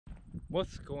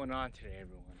What's going on today,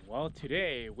 everyone? Well,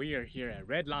 today we are here at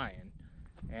Red Lion,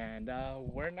 and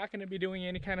we're not going to be doing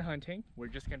any kind of hunting. We're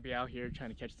just going to be out here trying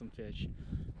to catch some fish.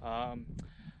 I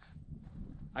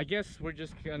guess we're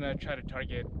just going to try to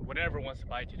target whatever wants to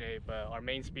bite today, but our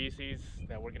main species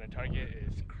that we're going to target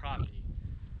is crappie.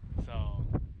 So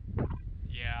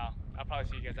yeah, I'll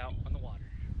probably see you guys out on the water.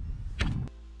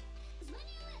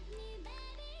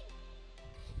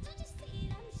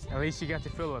 At least you got to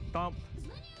feel a thump.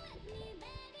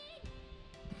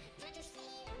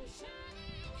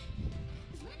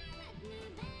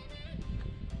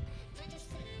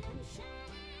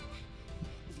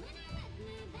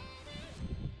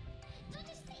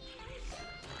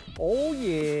 Oh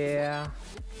yeah.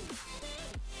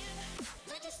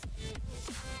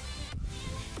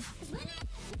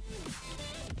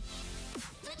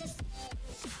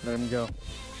 Let him go.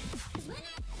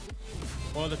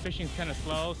 Well, the fishing's kind of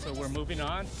slow, so we're moving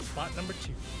on to spot number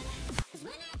 2.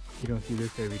 You don't see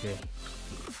this every day.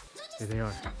 Here they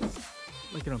are.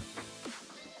 Look at them.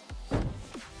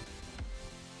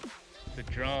 The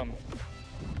drum.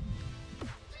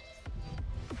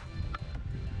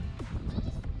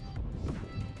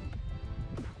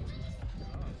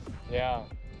 Yeah,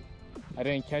 I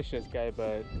didn't catch this guy,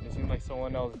 but it seems like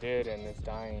someone else did and it's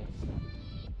dying.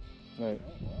 Look.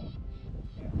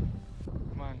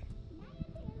 Come on.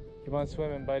 Keep on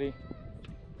swimming, buddy.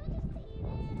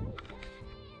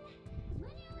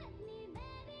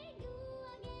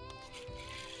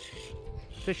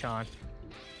 Fish on.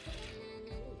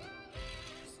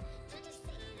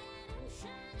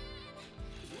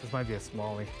 This might be a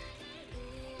smallie.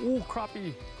 Ooh,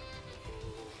 crappie.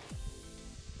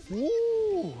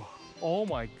 Ooh. Oh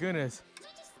my goodness.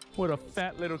 What a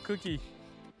fat little cookie.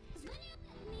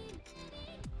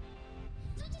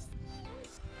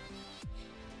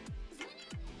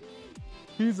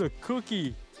 He's a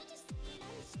cookie.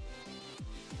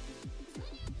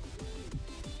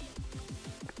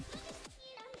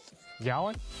 Got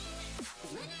one?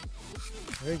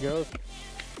 There he goes.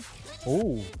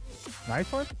 Oh, nice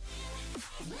one.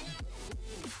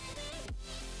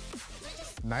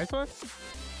 Nice one.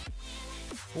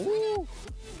 Ooh.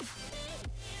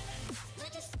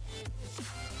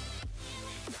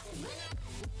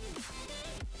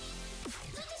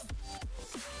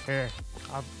 Here,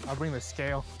 I'll bring the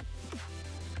scale.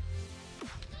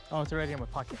 Oh, it's already in my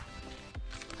pocket.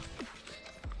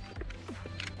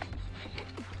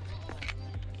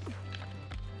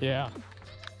 Yeah.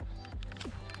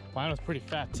 Mine was pretty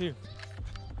fat too.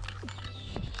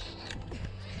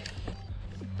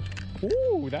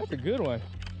 Ooh, that's a good one.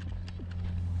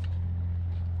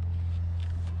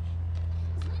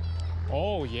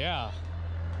 Oh yeah.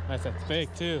 That's a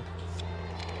thick too.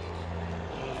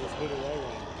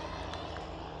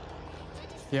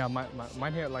 Yeah,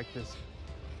 mine hit like this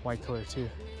white color too.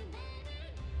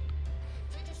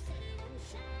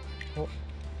 Oh.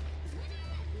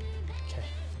 Okay.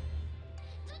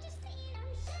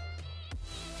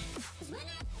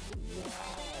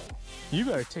 You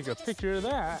better take a picture of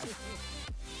that,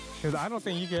 because I don't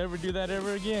think you can ever do that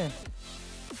ever again.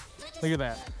 Look at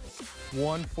that.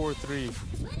 143.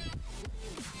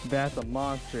 That's a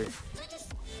monster.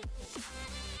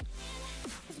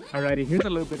 Alrighty, here's a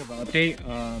little bit of an update.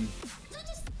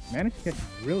 Managed to catch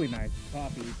a really nice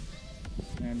crappie,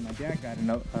 and my dad got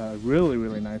a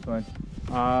really nice one.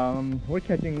 We're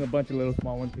catching a bunch of little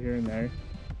small ones here and there.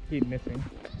 Keep missing.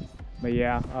 But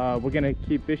yeah, we're gonna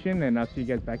keep fishing, and I'll see you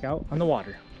guys back out on the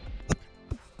water.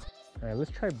 Alright,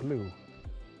 let's try blue.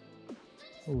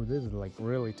 Oh, this is like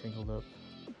really tangled up.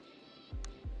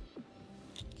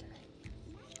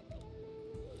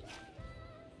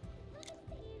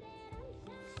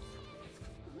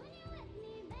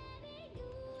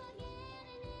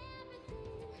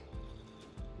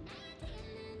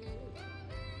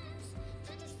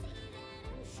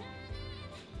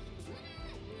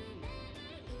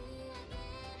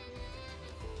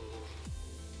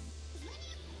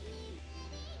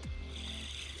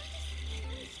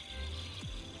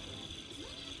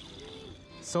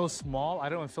 So small, I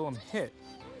don't even feel them hit.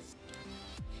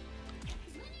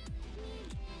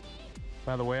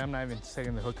 By the way, I'm not even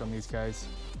setting the hook on these guys.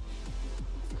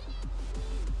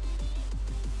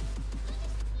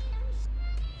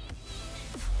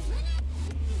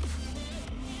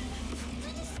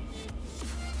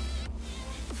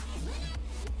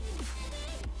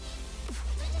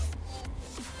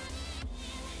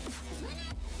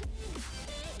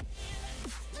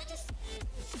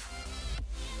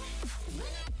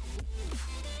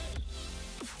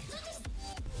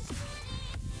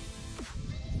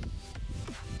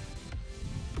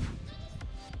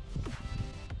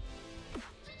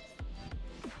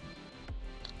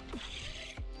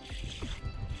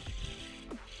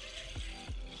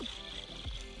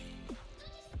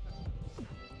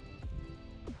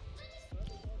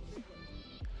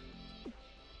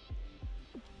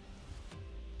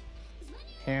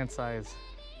 hand size.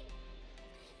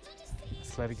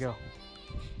 Let's let it go.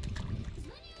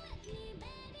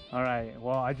 All right,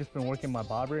 well, I just been working my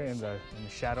bobber in the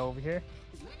shadow over here.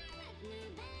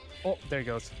 Oh, there he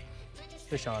goes.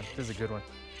 Fish on. This is a good one.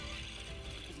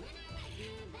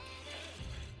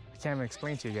 I can't even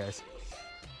explain to you guys.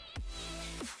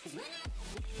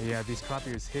 But yeah, these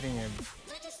crappie is hitting him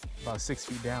about 6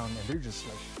 feet down, and they're just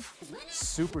like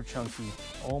super chunky.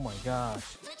 Oh my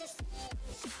gosh.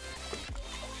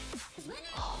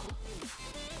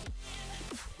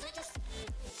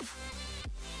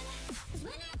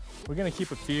 We're gonna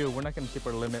keep a few. We're not gonna keep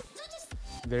our limit.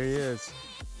 There he is.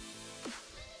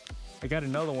 I got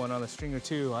another one on a stringer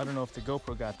too. I don't know if the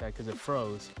GoPro got that because it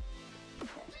froze.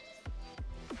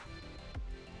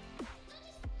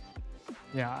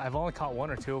 Yeah, I've only caught 1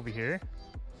 or 2 over here,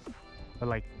 but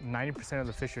like 90% of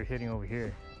the fish are hitting over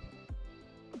here.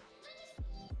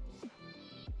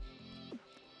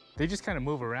 They just kind of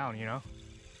move around, you know,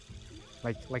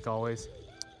 like always.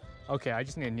 Okay, I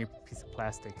just need a new piece of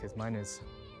plastic because mine is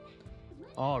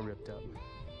all ripped up.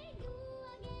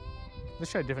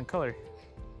 Let's try a different color.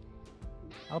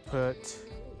 I'll put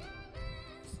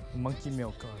monkey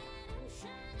milk on.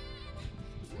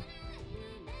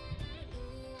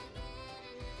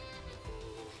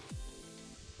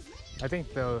 I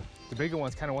think the bigger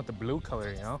ones kind of want the blue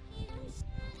color, you know?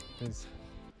 You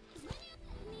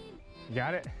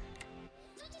got it?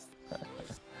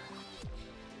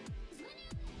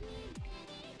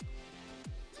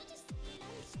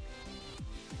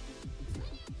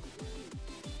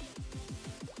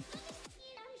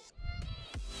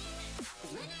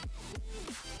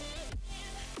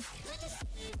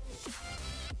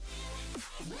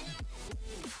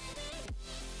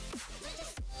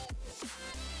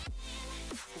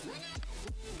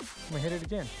 I'm gonna hit it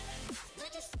again.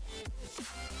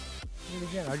 Hit it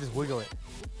again. I'll just wiggle it.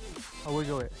 I'll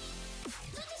wiggle it.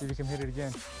 See if you can hit it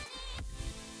again.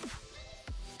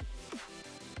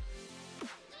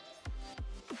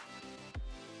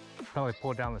 Probably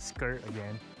pull down the skirt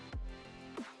again.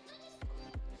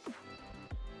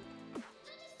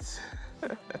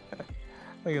 Look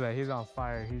at that, he's on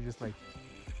fire. He's just like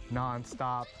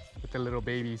non-stop with the little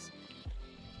babies.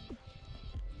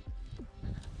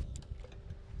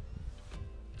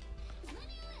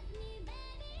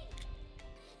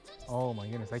 Oh my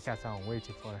goodness, I cast out way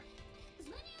too far.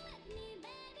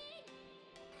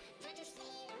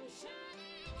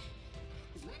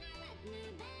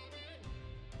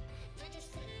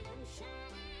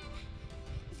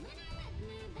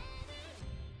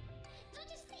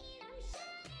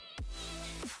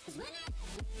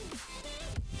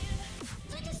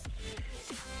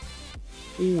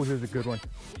 Ooh, this is a good one.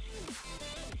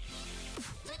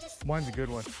 Mine's a good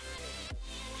one.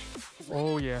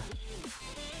 Oh yeah.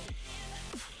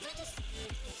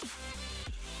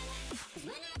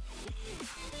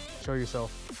 Show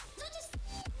yourself.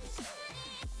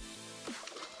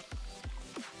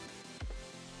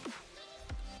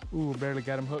 Ooh, barely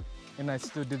got him hooked, and I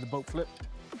still did the boat flip.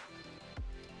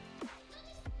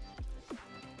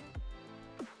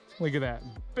 Look at that,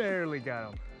 barely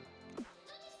got him.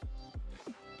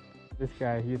 This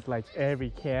guy, he's like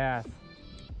every cast.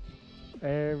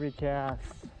 Every cast.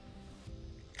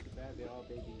 Too bad they're all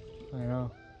babies. I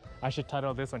know. I should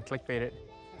title this one, clickbait it.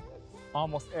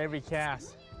 Almost every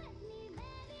cast.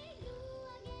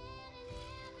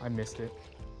 I missed it.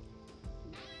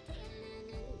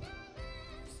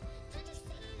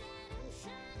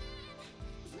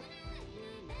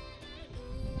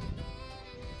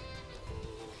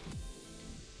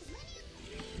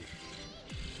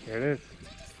 There it is.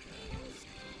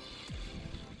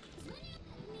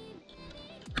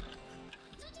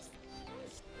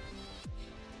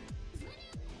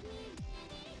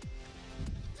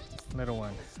 Little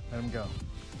one, let him go.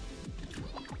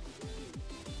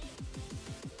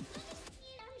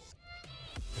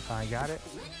 If I got it,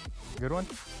 good one?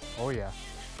 Oh yeah.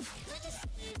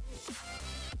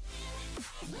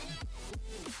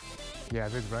 Yeah,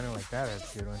 if it's running like that,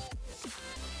 that's a good one.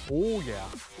 Oh yeah.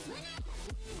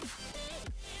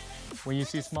 When you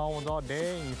see small ones all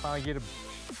day and you finally get a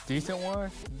decent one,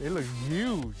 they look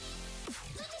huge.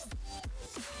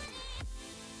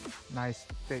 Nice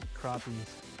thick crappies.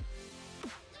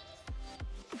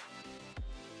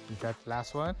 Is that the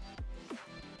last one?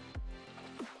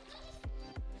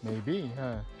 Maybe,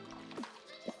 huh?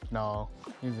 No,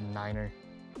 he's a 9er.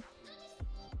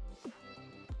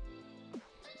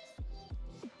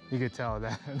 You could tell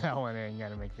that that one ain't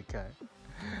gonna make the cut.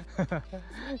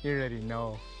 You already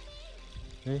know.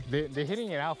 They're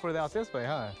hitting it out further out this way,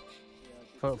 huh?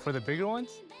 For the bigger ones?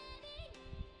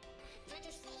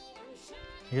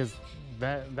 Because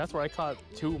that's where I caught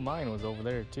 2 of mine, was over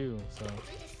there too, so.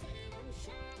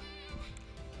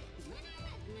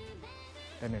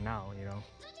 Then and now, you know.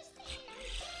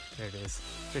 There it is,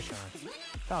 fish on.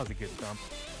 That was a good thump.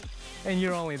 And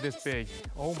you're only this big.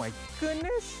 Oh my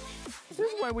goodness! This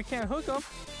is why we can't hook them.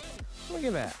 Look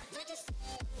at that.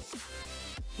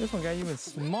 This one got even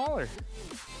smaller.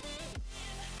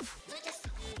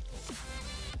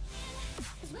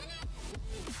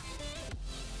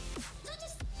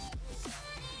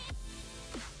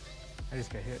 I just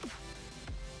got hit.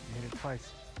 I hit it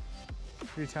twice.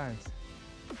 3 times.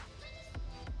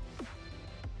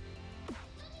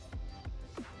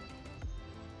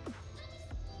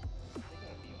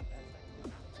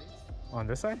 On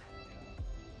this side?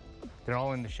 They're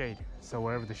all in the shade. So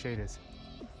wherever the shade is.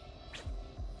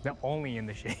 They're only in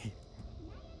the shade.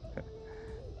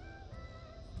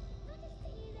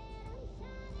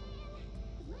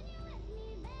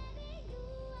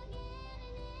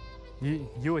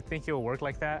 You would think it will work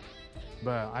like that,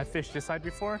 but I fished this side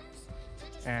before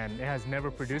and it has never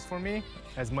produced for me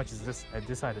as much as this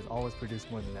side has always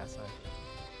produced more than that side.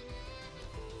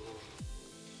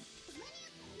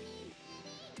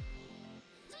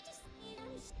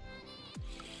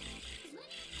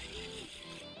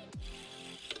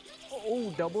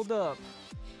 Oh, doubled up.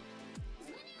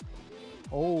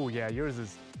 Oh yeah, yours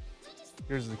is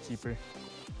a keeper.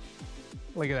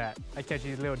 Look at that. I catch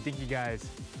these little dinky guys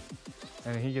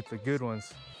and he gets the good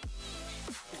ones.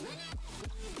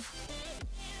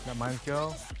 Let mine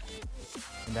go.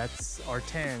 And that's our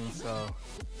 10, so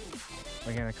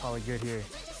we're gonna call it good here.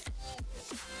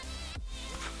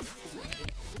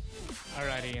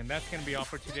 Alrighty, and that's gonna be all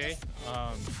for today.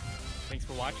 Thanks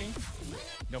for watching.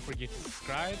 Don't forget to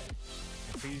subscribe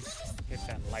and please hit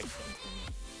that like button.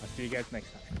 I'll see you guys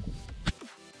next time.